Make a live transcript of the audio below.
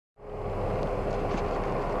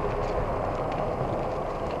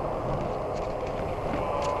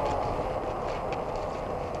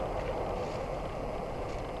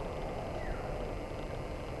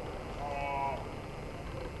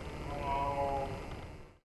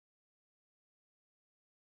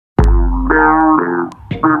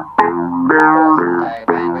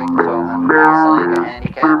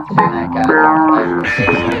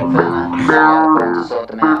to sort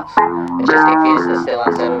them out. Majestic Fiesta still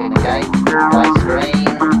unsettled in the gate. White screen,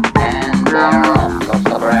 and they're off.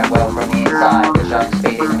 Gobstopper out well from the inside, but showing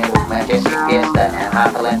speed in the middle. Majestic Fiesta and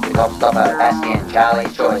half a length to Gobstopper, Bastion,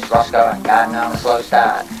 Charlie's Choice, Roscoe and Gardenome a slow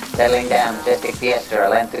start. Settling down, Majestic Fiesta a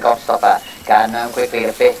length to Gobstopper. Gardenome quickly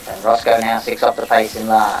to fifth, and Roscoe now 6 off the pace in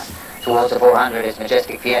last. Towards the 400 is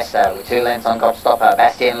Majestic Fiesta with 2 lengths on Gobstopper.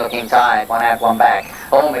 Bastion looking tired, 1 out, 1 back.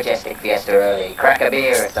 All Majestic Fiesta early. Crack a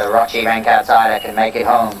beer if the Rochi rank outsider can make it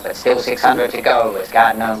home, but still 600 to go as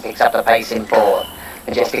Gardenome picks up the pace in 4th.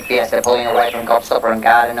 Majestic Fiesta pulling away from Gobstopper and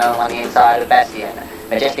Gardenome on the inside of Bastion.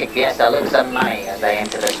 Majestic Fiesta looks some money as they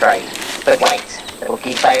enter the straight. But wait, the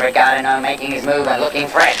bookie's favourite Gardenome making his move and looking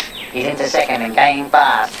fresh. He's into second and gaining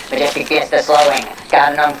fast. Majestic Fiesta slowing.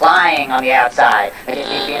 Gardenome flying on the outside.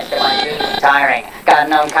 Majestic Fiesta 1-2 tiring.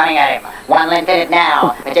 Gardenome coming at him. 1 length in it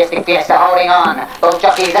now. Majestic Fiesta holding on. Both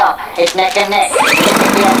jockeys up. It's neck and neck.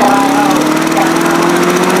 Majestic Fiesta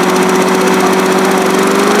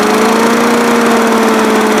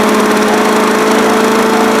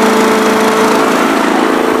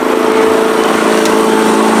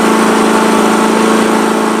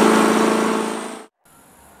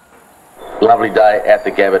Lovely day at the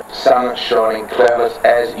Gabbard. Sun shining, cloudless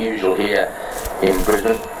as usual here in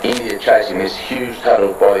Brisbane. India chasing this huge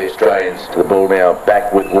total by the Australians. The ball now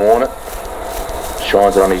back with Warner.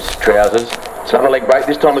 Shines it on his trousers. It's another leg break,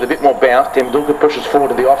 this time with a bit more bounce. Tim Dulka pushes forward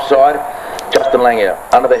to the offside. Justin Langer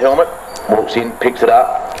under the helmet. Walks in, picks it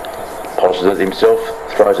up. Polishes it himself.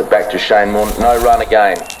 Throws it back to Shane Warne. No run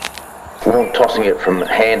again. Warne tossing it from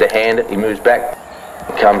hand to hand. He moves back.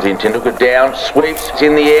 Comes in, Tendulkar down, sweeps, it's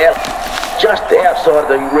in the air, just outside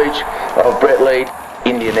the reach of Brett Lead.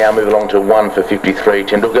 India now move along to 1 for 53,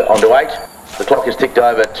 Tendulkar onto 8. The clock has ticked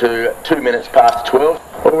over to 2 minutes past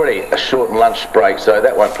 12. Already a short lunch break, so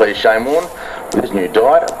that won't please Shane Warne. With his new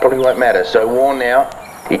diet, it probably won't matter. So Warne now,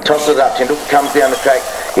 he tosses it up, Tendulkar comes down the track,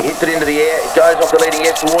 he hits it into the air, it goes off the leading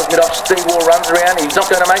edge towards mid-off. Steve Waugh runs around, he's not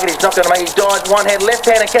going to make it, he's not going to make it, he dives one hand, left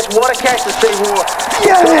hand and catch. What a catch to Steve Waugh.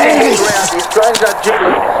 Yes! The Australians are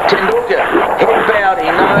jiggling. Tendulkar, head bowed, he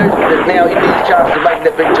knows that now India's chance of making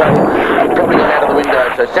that big total has probably gone out of the window.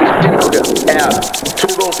 So Sachin Tendulkar out,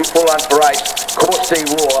 2 balls before lunch for 8, caught Steve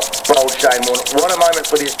Waugh, bowled Shane Warne. What a moment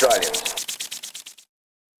for the Australians.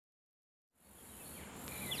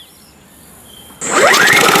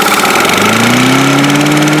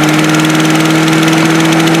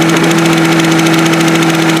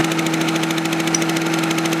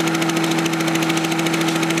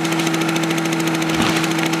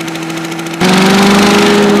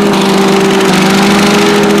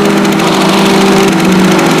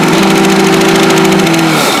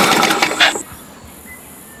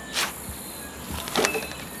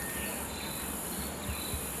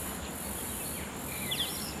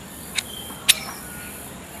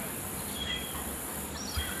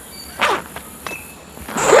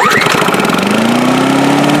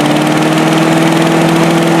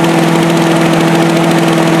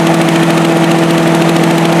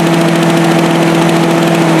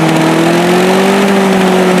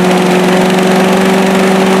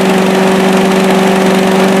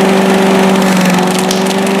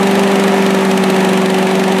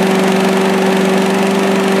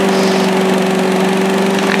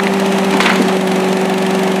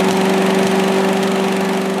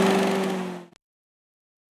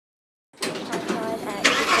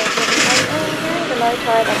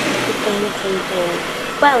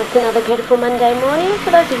 Well, it's another beautiful Monday morning.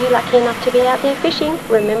 For those of you lucky enough to be out there fishing,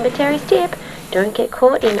 remember Terry's tip, don't get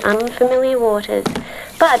caught in unfamiliar waters.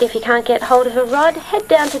 But if you can't get hold of a rod, head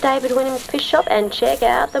down to David Wynnham's fish shop and check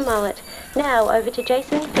out the mullet. Now over to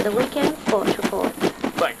Jason for the weekend sports report.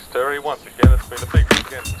 Thanks Terry, once again it's been a big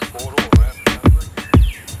weekend for sport.